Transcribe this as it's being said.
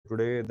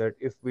today that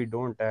if we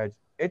don't add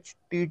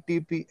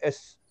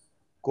HTTPS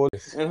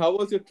colon. And how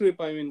was your trip?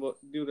 I mean,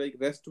 did you like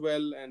rest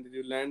well and did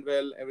you land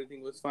well?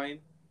 Everything was fine.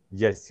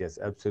 Yes, yes,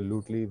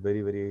 absolutely.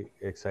 Very, very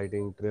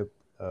exciting trip.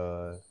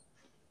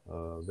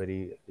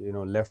 Very,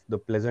 left the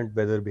pleasant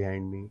weather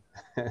behind me.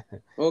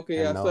 Okay,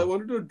 And yeah. So I now,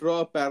 wanted to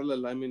draw a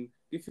parallel. I mean,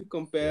 if you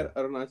compare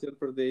yeah, Arunachal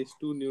Pradesh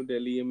to New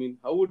Delhi, I mean,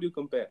 how would you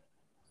compare?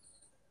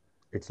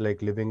 it's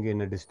like living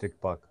in a district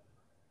park.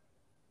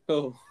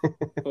 Oh,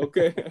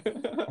 okay.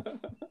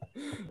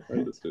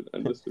 Understood,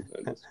 understood,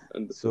 understood,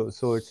 understood.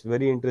 So it's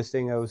very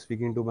interesting. I was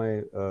speaking to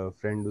my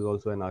friend who's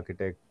also an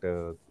architect,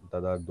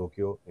 Tadar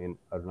Dokyo in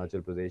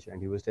Arunachal Pradesh,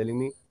 and he was telling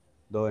me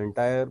the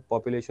entire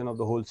population of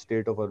the whole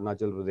state of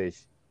Arunachal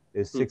Pradesh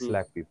is 6 Hmm.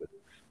 lakh people.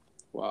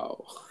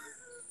 Wow.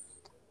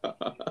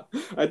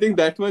 I think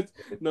that much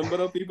number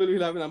of people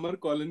will have in Amar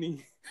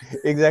colony.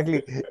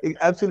 Exactly,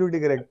 absolutely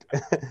correct.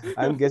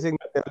 I'm guessing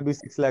there will be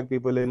 6 lakh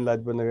people in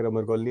Lajpat Nagar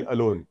Amar Colony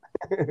alone.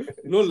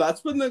 No,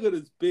 Lajpat Nagar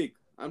is big.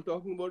 I'm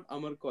talking about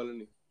Amar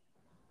colony.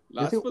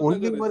 You think Lajpat only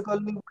Nagar Amar is,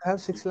 Colony would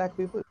have 6 lakh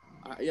people?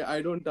 yeah,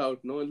 I don't doubt.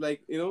 No,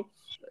 like, in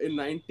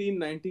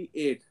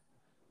 1998,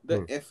 the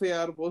Hmm.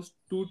 FAR was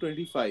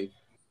 225.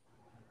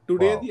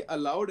 Today, Wow. the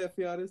allowed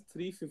FAR is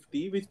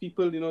 350, which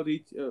people,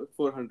 reach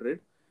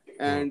 400. Hmm.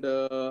 And,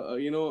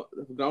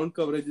 ground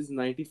coverage is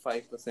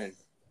 95%.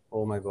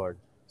 Oh my God.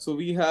 So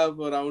we have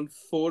around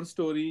 4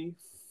 story,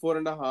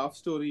 4.5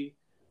 story.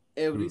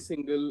 Every Hmm.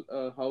 single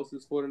house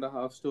is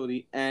 4.5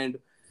 story, and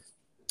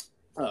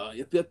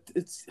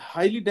it's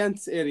highly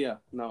dense area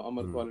now,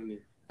 Amar Hmm. Colony.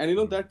 And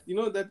Hmm. that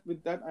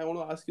with that, I want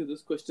to ask you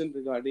this question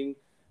regarding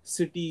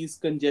cities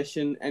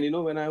congestion. And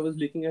when I was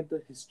looking at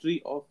the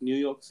history of New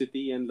York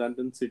City and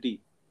London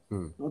City,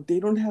 Hmm. they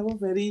don't have a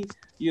very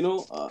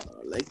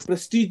like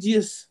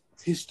prestigious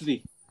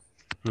history.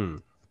 Hmm.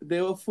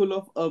 They were full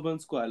of urban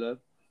squalor,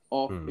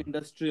 of Hmm.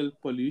 industrial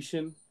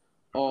pollution,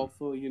 of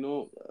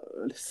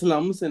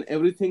slums and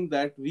everything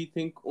that we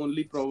think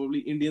only probably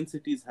Indian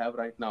cities have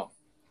right now.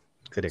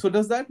 So Correct.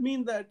 does that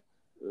mean that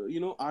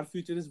our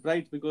future is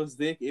bright because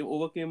they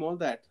overcame all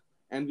that,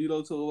 and we'll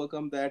also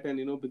overcome that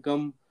and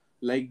become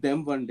like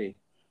them one day?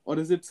 Or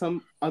is it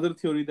some other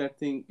theory that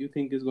thing you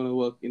think is going to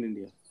work in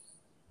India?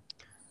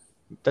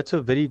 That's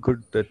a very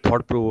good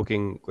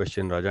thought-provoking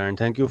question, Raja, and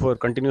thank you for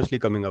continuously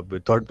coming up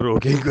with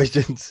thought-provoking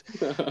questions.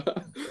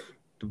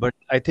 But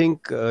I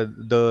think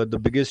the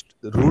biggest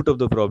root of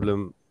the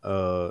problem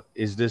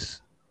is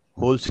this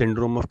whole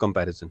syndrome of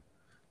comparison,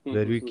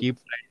 where we keep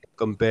trying to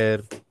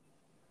compare,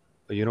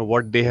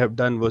 what they have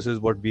done versus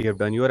what we have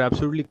done. You are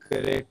absolutely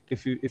correct.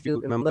 If you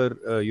remember,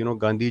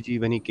 Gandhi ji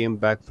when he came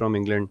back from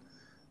England,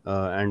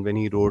 and when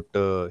he wrote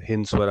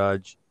Hind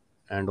Swaraj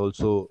and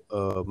also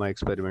My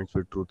Experiments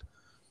with Truth,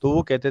 तो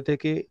वो कहते थे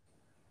कि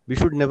we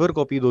should never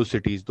copy those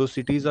cities. Those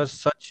cities are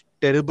such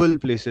terrible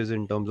places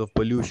in terms of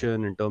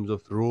pollution, in terms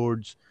of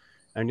roads.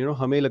 And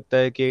हमें लगता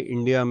है कि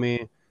India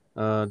में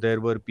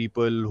there were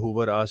people who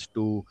were asked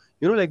to,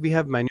 like we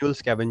have manual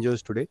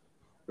scavengers today.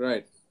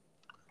 Right.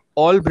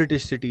 All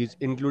British cities,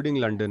 including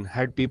London,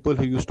 had people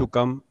who used to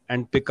come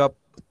and pick up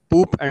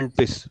poop and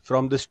piss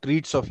from the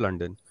streets of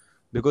London,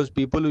 because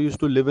people who used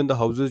to live in the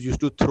houses used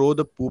to throw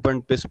the poop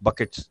and piss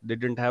buckets. They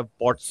didn't have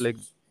pots like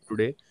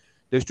today.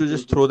 They used to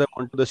just Hmm. throw them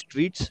onto the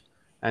streets,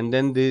 and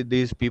then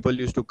these people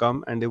used to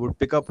come and they would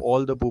pick up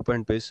all the poop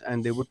and piss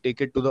and they would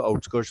take it to the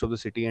outskirts of the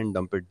city and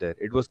dump it there.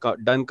 It was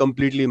done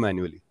completely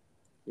manually,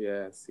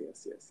 Yes,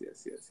 yes, yes,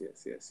 yes, yes,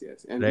 yes, yes,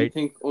 yes. And we right?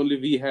 think only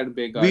we had We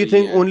Begari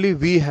think and only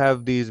we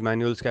have these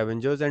manual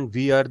scavengers and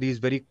we are these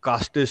very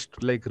casteist,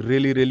 like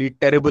really, really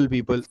terrible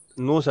people.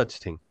 No such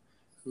thing.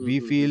 We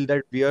mm-hmm. feel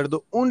that we are the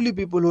only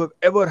people who have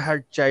ever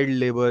had child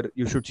labor.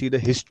 You should see the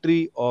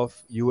history of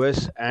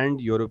US and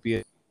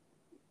European,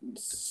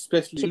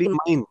 Especially, especially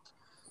mines,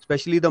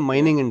 especially the yeah,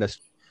 mining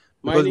industry.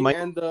 Because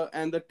mining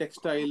and the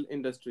textile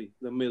industry,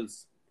 the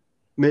mills.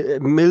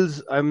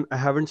 mills, I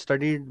haven't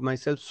studied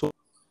myself so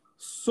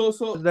So,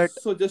 so, that,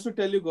 so just to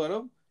tell you,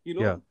 Gaurav,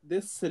 yeah.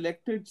 they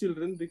selected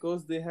children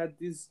because they had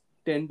these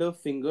tender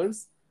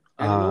fingers,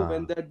 and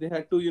when Ah. that they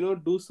had to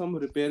do some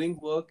repairing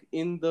work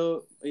in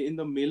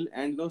the mill,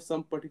 and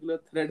some particular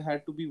thread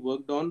had to be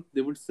worked on.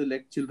 They would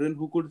select children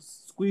who could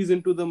squeeze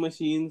into the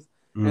machines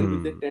and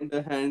with their Hmm.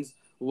 tender hands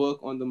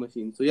work on the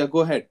machine. So yeah,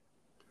 go ahead.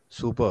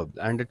 Superb.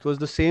 And it was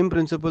the same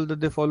principle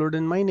that they followed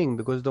in mining,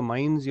 because the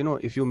mines,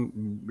 if you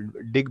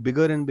dig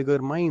bigger and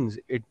bigger mines,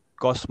 it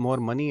costs more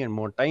money and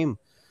more time.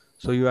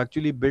 So you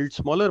actually build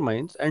smaller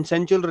mines and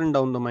send children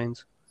down the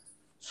mines.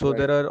 So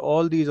there Right, are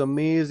all these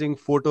amazing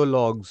photo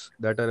logs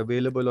that are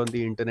available on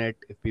the internet.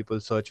 If people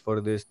search for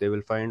this, they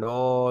will find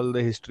all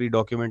the history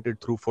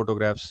documented through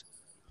photographs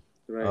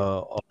right,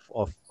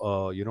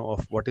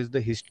 of what is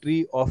the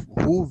history of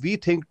who we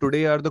think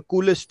today are the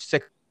coolest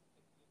sex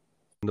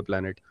on the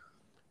planet.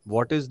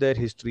 What is their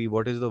history,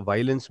 what is the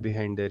violence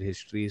behind their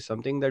history,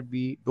 something that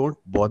we don't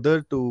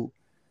bother to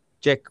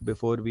check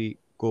before we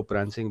go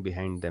prancing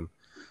behind them.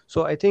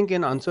 So I think,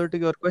 in answer to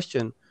your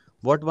question,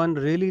 what one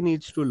really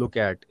needs to look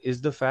at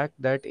is the fact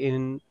that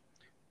in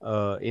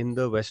in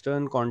the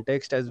Western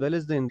context as well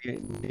as the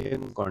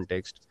Indian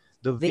context,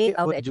 the way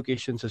our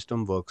education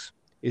system works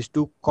is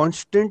to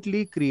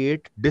constantly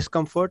create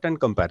discomfort and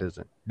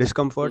comparison,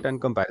 discomfort Hmm.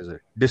 and comparison,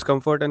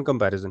 discomfort and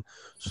comparison.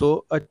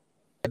 So,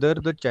 whether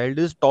the child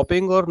is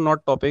topping or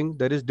not topping,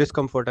 there is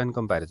discomfort and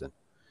comparison.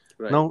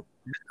 Right. Now,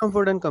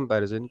 discomfort and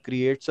comparison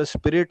creates a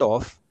spirit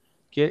of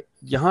कि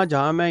यहाँ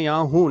जहाँ मैं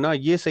यहाँ हूँ ना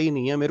ये सही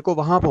नहीं है, मेरे को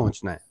वहां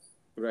पहुंचना है,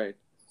 Right.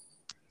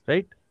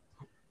 right?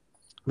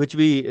 Which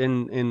we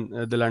in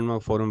the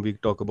Landmark Forum we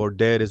talk about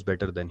there is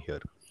better than here.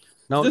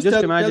 So Now, just just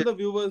tell imagine. the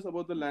viewers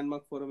about the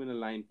Landmark Forum in a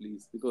line,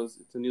 please, because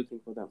it's a new thing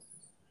for them.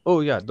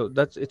 Oh yeah,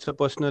 that's it's a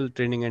personal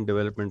training and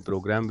development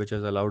program which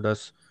has allowed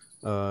us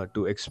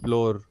to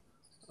explore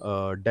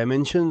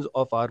dimensions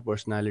of our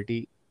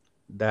personality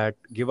that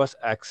give us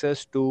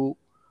access to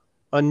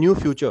a new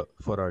future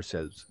for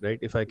ourselves, right?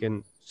 If I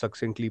can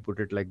succinctly put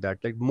it like that,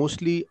 like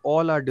mostly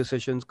all our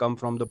decisions come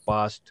from the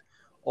past,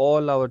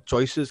 all our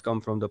choices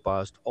come from the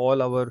past,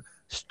 all our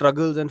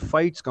struggles and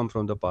fights come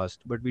from the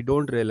past, but we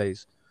don't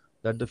realize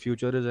that the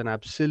future is an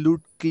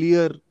absolute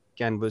clear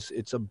canvas,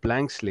 it's a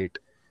blank slate.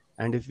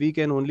 And if we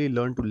can only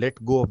learn to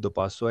let go of the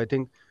past, so I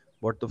think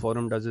what the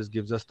forum does is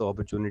gives us the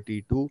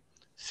opportunity to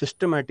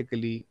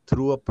systematically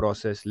through a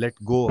process let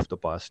go of the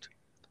past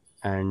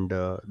and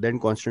then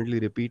constantly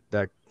repeat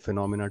that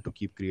phenomena to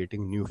keep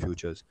creating new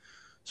futures.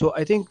 So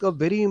I think a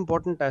very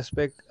important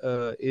aspect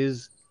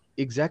is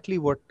exactly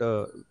what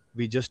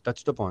we just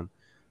touched upon,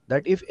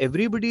 that if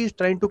everybody is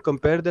trying to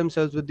compare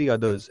themselves with the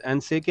others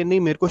and say कि नहीं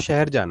मेरे को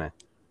शहर जाना है,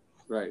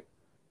 Right.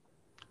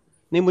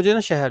 नहीं मुझे ना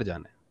शहर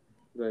जाना है,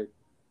 Right.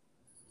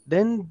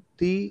 then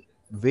the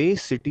way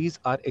cities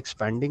are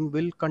expanding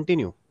will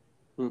continue,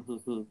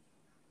 Hmm.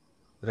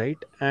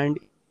 right? And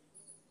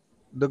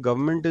the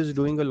government is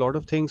doing a lot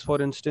of things.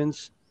 For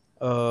instance,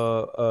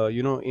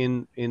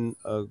 in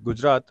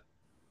Gujarat,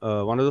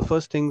 one of the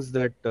first things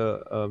that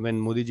when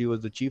Modi ji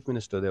was the chief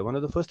minister there, one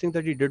of the first things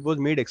that he did was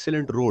made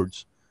excellent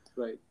roads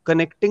Right.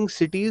 connecting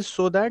cities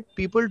so that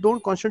people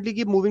don't constantly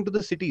keep moving to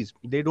the cities.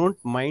 They don't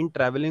mind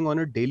traveling on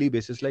a daily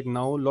basis. Like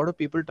now, a lot of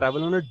people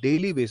travel on a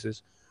daily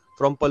basis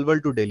from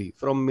Palwal to Delhi,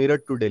 from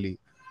Meerut to Delhi,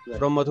 Right.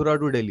 from Mathura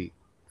to Delhi,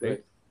 right?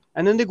 Right.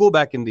 And then they go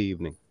back in the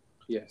evening,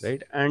 Yes.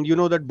 right? And you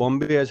know that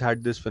Bombay has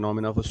had this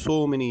phenomena for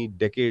so many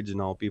decades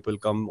now. People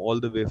come all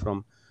the way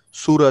from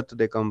Surat,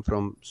 they come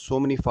from so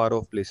many far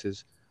off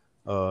places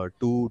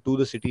to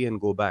the city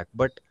and go back.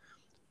 But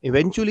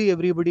eventually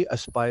everybody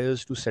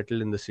aspires to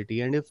settle in the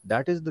city, and if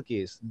that is the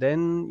case,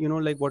 then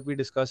like what we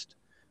discussed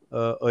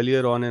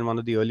earlier on in one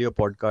of the earlier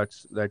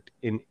podcasts, that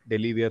in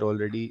Delhi we are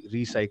already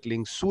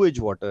recycling sewage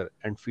water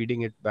and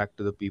feeding it back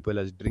to the people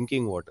as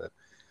drinking water.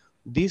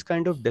 These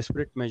kind of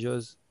desperate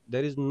measures,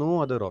 there is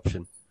no other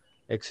option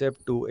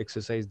except to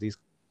exercise these.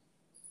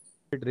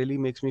 It really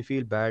makes me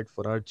feel bad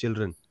for our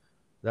children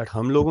that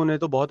हम लोगों ने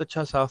तो बहुत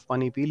अच्छा साफ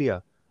पानी P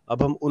लिया,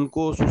 अब हम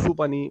उनको सुसु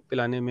पानी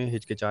पिलाने में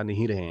हिचकिचा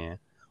नहीं रहे हैं,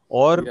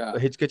 और Yeah.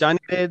 हिचकिचा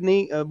नहीं रहे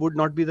नहीं would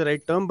not be the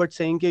right term, but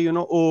saying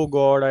कि oh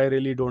God, I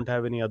really don't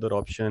have any other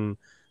option,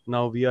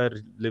 now we are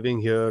living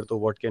here, so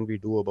what can we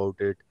do about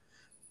it?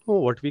 No,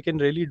 what we can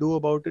really do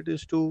about it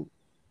is to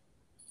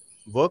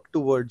work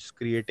towards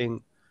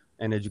creating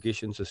an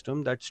education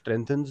system that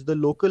strengthens the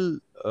local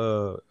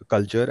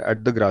culture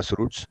at the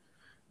grassroots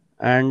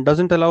and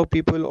doesn't allow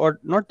people, or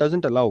not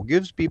doesn't allow,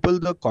 gives people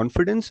the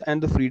confidence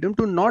and the freedom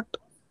to not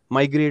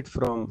migrate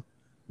from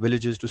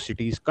villages to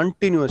cities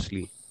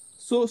continuously.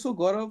 So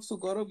Gaurav,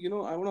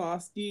 I want to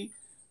ask you,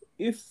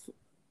 if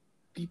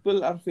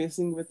people are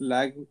facing with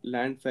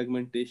land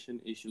fragmentation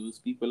issues,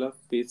 people are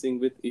facing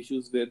with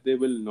issues where they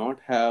will not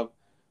have,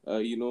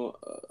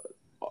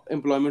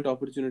 employment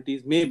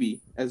opportunities,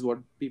 maybe as what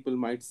people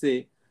might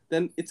say,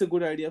 then it's a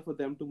good idea for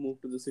them to move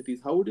to the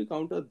cities. How would you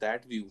counter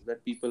that view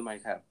that people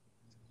might have?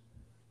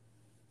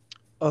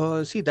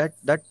 See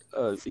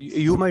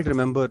you might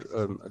remember,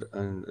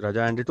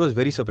 Raja, and it was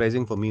very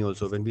surprising for me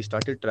also when we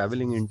started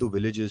traveling into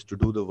villages to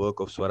do the work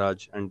of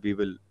Swaraj, and we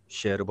will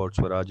share about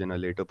Swaraj in a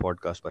later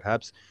podcast,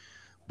 perhaps.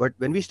 But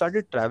when we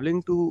started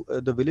traveling to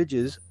the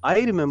villages, I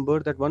remember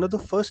that one of the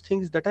first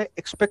things that I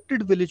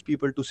expected village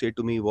people to say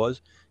to me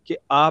was कि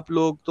आप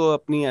लोग तो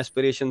अपनी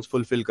aspirations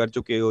fulfill कर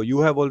चुके हो.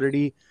 You have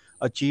already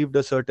achieved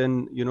a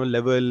certain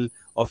level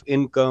of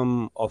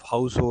income, of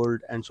household,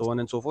 and so on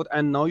and so forth.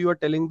 And now you are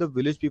telling the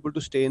village people to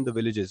stay in the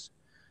villages,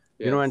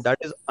 and Yes. that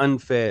is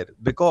unfair.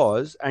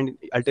 Because, and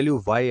I'll tell you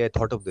why I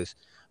thought of this,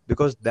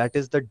 because that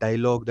is the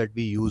dialogue that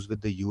we use with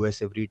the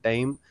US every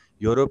time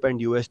Europe and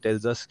US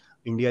tells us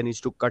India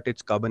needs to cut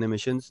its carbon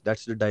emissions.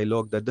 That's the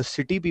dialogue that the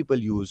city people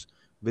use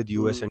with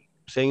US, Hmm. and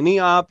saying nahi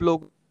aap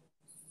log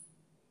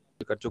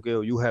kar chuke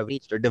ho, you have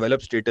reached a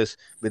developed status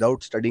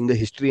without studying the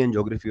history and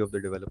geography of the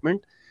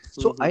development.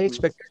 So I Hmm.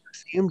 expected the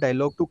same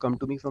dialogue to come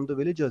to me from the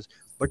villagers,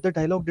 but the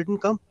dialogue didn't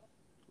come.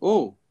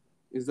 Oh,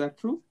 is that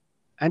true?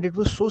 And it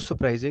was so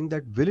surprising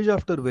that village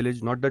after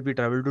village, not that we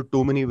traveled to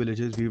too many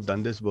villages, we've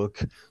done this work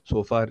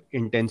so far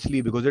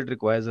intensely because it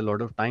requires a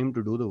lot of time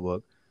to do the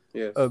work.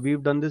 Yes.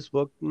 We've done this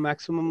work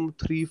maximum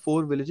 3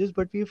 4 villages,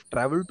 but we've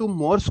traveled to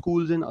more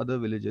schools in other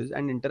villages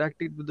and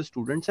interacted with the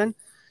students and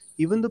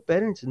even the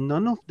parents.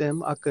 None of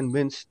them are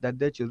convinced that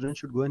their children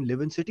should go and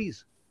live in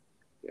cities.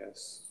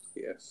 Yes.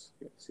 Yes.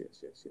 Yes. Yes.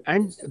 Yes. Yes.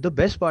 And Yes. the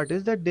best part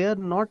is that they are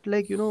not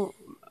like,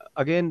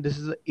 again, this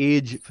is an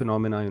age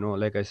phenomena.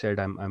 Like I said,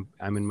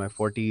 I'm in my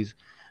 40s,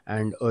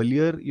 and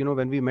earlier,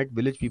 when we met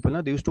village people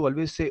now, they used to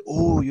always say,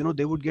 oh,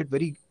 they would get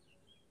very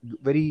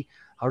very,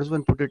 how does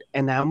one put it,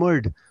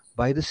 enamored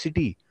by the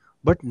city.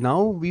 But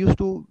now we used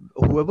to,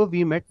 whoever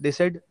we met, they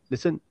said,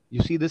 listen,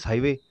 you see this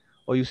highway,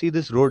 or you see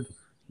this road,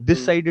 this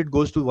Hmm. side it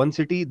goes to one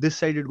city, this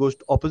side it goes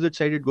to opposite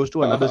side, it goes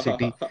to another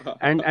city,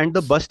 and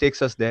the bus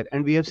takes us there,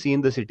 and we have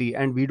seen the city,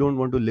 and we don't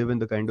want to live in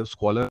the kind of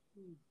squalor.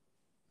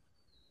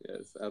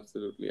 Yes,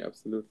 absolutely,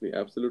 absolutely,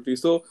 absolutely.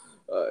 So,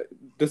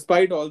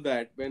 despite all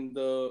that, when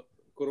the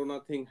Corona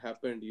thing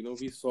happened,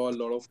 we saw a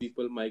lot of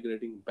people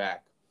migrating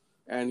back,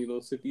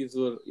 and cities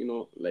were,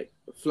 like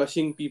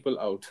flushing people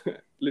out,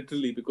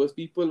 literally, because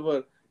people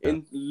were Yeah.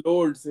 in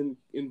loads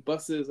in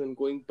buses and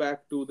going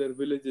back to their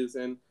villages.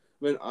 And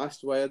when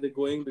asked why are they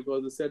going,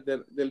 because they said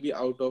that they'll be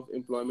out of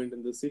employment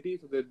in the city,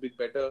 so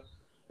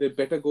they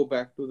better go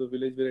back to the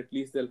village where at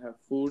least they'll have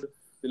food,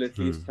 they'll at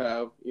least Hmm.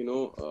 have,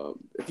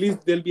 at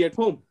least they'll be at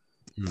home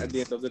Hmm. at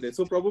the end of the day.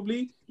 So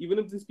probably even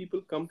if these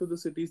people come to the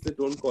cities, they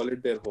don't call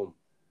it their home.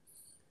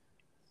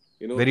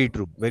 You know. Very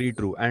true, very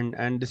true.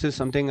 And this is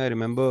something I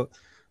remember,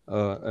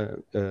 right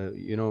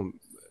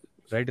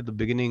at the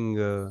beginning,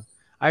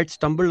 I had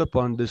stumbled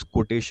upon this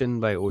quotation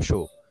by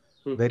Osho,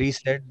 where Mhm. he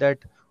said that,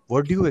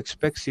 what do you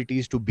expect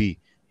cities to be?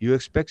 You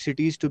expect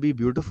cities to be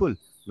beautiful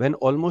when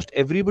almost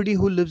everybody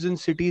who lives in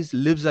cities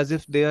lives as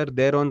if they are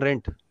there on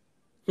rent.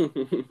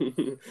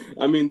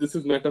 I mean, this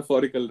is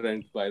metaphorical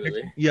rent, by the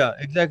way. Yeah,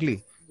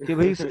 exactly. कि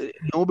भाई,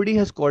 nobody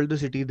has called the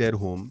city their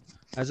home.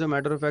 As a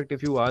matter of fact,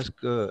 if you ask,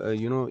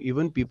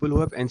 even people who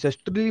have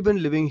ancestrally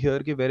been living here,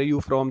 कि where are you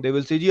from? They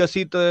will say, जी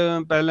ਅਸੀਂ तो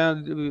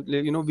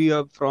पहले, we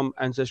are from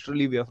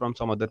ancestrally, we are from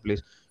some other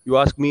place. You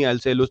ask me, I'll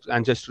say, look,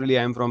 ancestrally,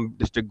 I am from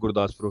district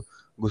Gurdaspur,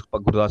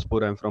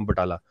 Gurdaspur, I'm from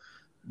Batala.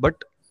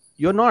 But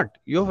you're not.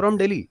 You're from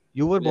Delhi.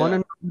 You were born Yeah.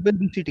 and grew up in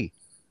the city.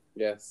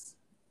 Yes.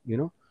 you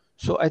know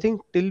so I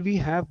think till we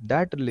have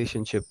that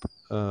relationship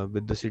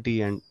with the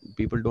city, and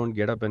people don't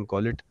get up and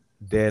call it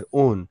their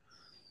own,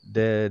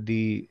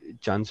 the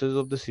chances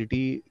of the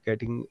city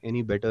getting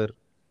any better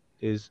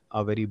is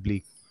are very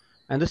bleak.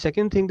 And the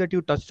second thing that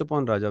you touched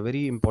upon, Raja,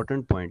 very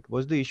important point,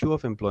 was the issue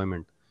of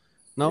employment.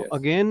 Now Yes.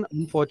 again,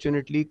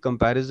 unfortunately,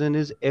 comparison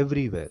is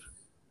everywhere,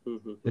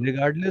 Mm-hmm.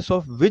 regardless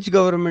of which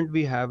government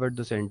we have at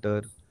the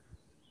center,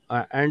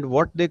 and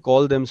what they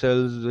call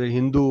themselves,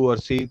 Hindu or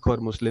Sikh or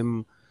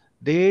Muslim.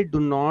 They do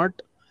not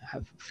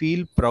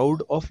feel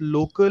proud of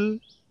local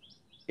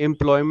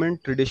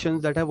employment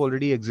traditions that have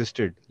already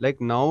existed. Like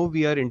now,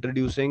 we are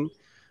introducing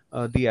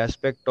the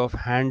aspect of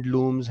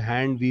handlooms,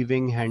 hand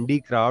weaving,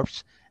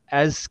 handicrafts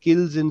as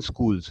skills in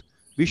schools.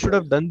 We should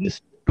Right. have done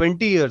this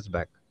 20 years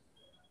back,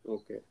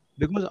 Okay.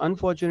 because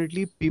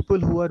unfortunately,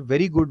 people who are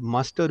very good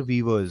master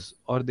weavers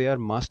or they are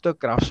master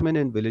craftsmen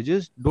in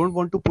villages don't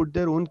want to put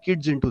their own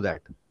kids into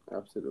that.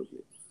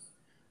 Absolutely.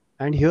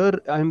 And here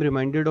I am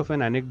reminded of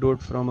an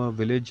anecdote from a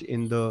village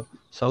in the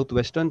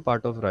southwestern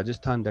part of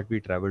Rajasthan that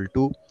we traveled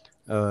to.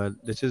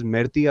 This is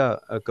Mertia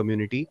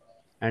community,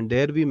 and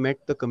there we met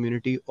the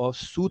community of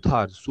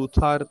Suthar.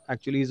 Suthar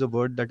actually is a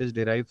word that is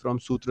derived from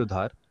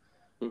Sutradhar.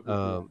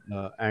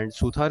 Mm-hmm. And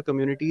Suthar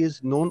community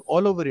is known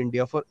all over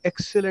India for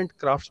excellent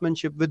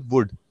craftsmanship with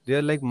wood. They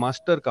are like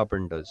master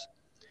carpenters.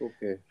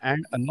 Okay.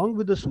 And along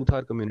with the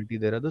Suthar community,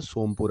 there are the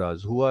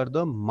Sompuras, who are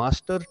the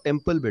master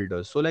temple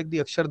builders. So, like the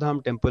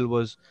Akshardham temple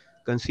was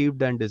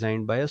conceived and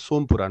designed by a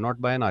Sompura,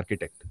 not by an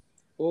architect.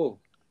 Oh.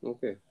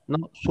 Okay.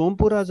 Now,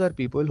 Sompuras are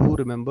people who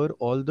remember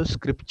all the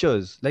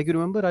scriptures. Like you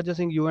remember, Raja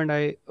Singh, you and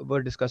I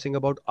were discussing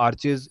about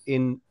arches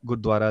in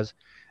Gurdwaras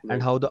and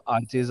Right. how the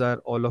arches are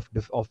all of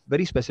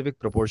very specific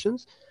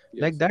proportions.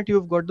 Like Yes. that,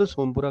 you've got the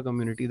Sompura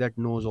community that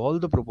knows all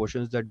the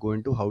proportions that go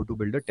into how to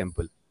build a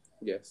temple.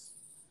 Yes.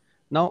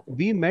 Now,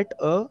 we met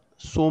a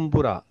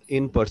Sompura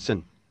in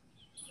person,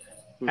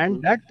 and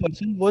Mm-hmm. that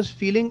person was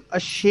feeling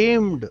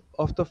ashamed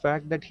of the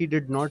fact that he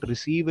did not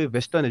receive a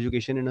Western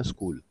education in a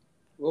school.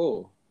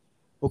 Oh.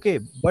 Okay,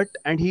 but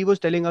and he was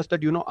telling us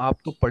that आप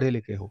तो पढ़े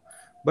लिखे हो.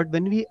 But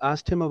when we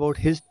asked him about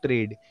his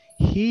trade,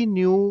 he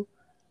knew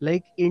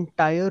like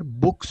entire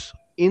books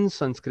in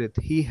Sanskrit.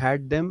 He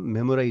had them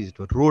memorized,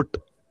 wrote.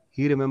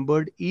 He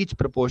remembered each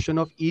proportion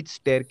of each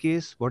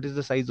staircase. What is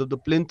the size of the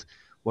plinth?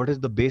 What is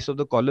the base of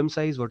the column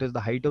size? What is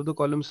the height of the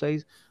column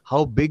size?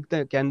 How big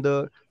can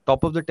the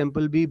top of the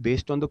temple be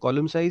based on the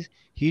column size?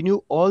 He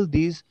knew all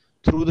these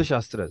through the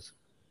Shastras.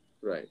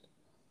 Right.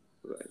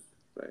 Right.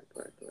 Right.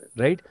 Right. Right.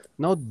 Right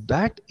now,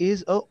 that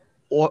is a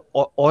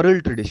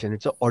oral tradition,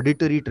 it's a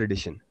auditory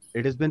tradition.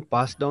 It has been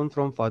passed down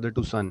from father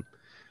to son.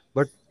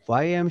 But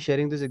why I am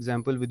sharing this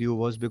example with you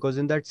was because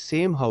in that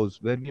same house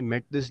where we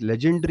met this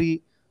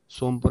legendary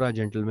Sompura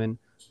gentleman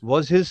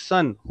was his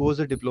son, who was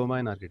a diploma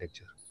in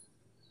architecture.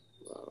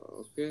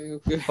 Okay,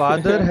 okay.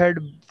 Father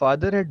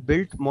had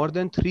built more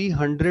than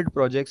 300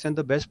 projects, and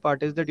the best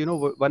part is that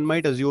one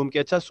might assume कि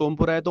अच्छा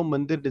सोमपुरा है तो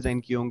मंदिर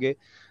design किए होंगे.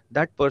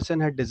 That person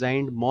had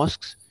designed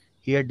mosques,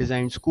 he had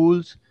designed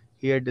schools,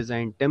 he had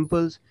designed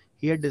temples,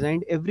 he had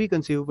designed every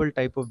conceivable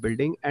type of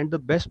building, and the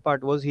best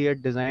part was he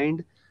had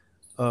designed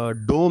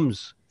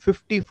domes,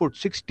 50 foot,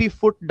 60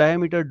 foot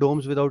diameter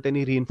domes without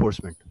any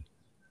reinforcement.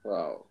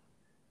 Wow.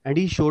 And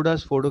he showed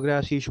us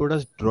photographs, he showed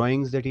us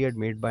drawings that he had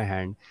made by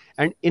hand,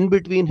 and in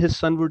between his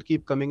son would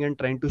keep coming and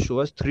trying to show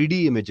us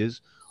 3D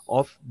images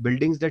of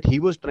buildings that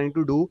he was trying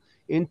to do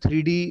in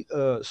 3D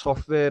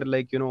software,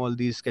 like all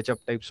these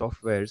SketchUp type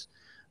softwares,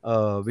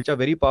 which are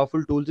very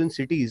powerful tools in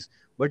cities.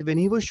 But when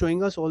he was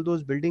showing us all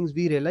those buildings,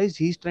 we realized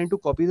he's trying to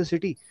copy the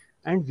city,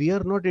 and we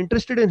are not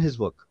interested in his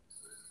work.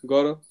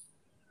 Gaurav,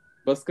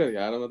 बस कर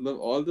यार, मतलब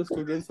all the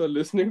students are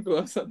listening to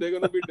us, they're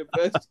gonna be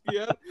depressed कि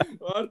यार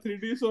our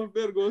 3D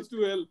software goes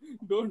to hell.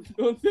 Don't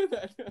say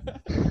that.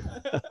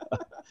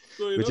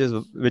 So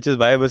Which is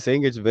why I was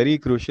saying it's very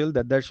crucial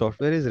that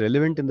software is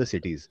relevant in the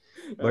cities.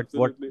 But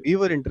what absolutely. we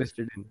were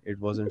interested in, it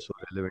wasn't so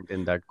relevant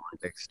in that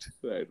context.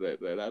 Right.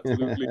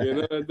 Absolutely.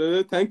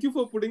 Thank you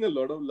for putting a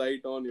lot of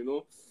light on,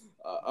 the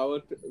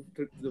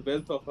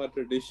wealth of our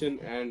tradition,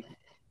 and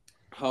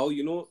how,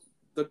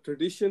 the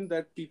tradition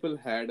that people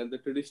had and the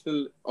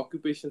traditional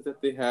occupations that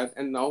they had,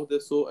 and now they're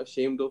so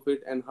ashamed of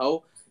it, and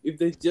how if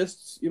they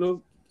just,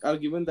 are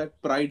given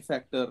that pride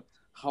factor,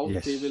 how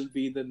they will Yes.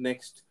 be the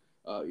next,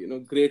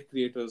 great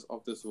creators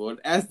of this world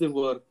as they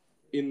were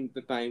in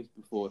the times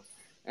before.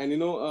 And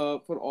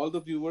for all the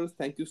viewers,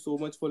 thank you so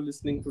much for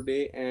listening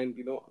today. And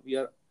we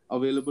are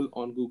available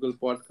on Google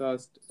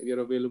Podcast, we are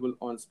available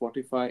on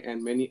Spotify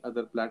and many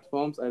other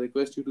platforms. I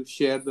request you to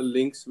share the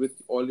links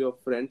with all your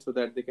friends so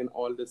that they can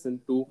all listen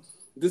to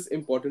this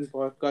important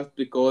podcast,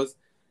 because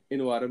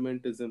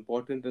environment is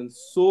important, and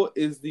so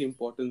is the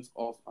importance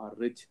of our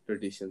rich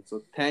tradition.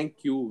 So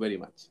thank you very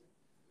much.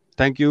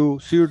 Thank you.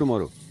 See you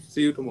tomorrow.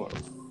 See you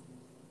tomorrow.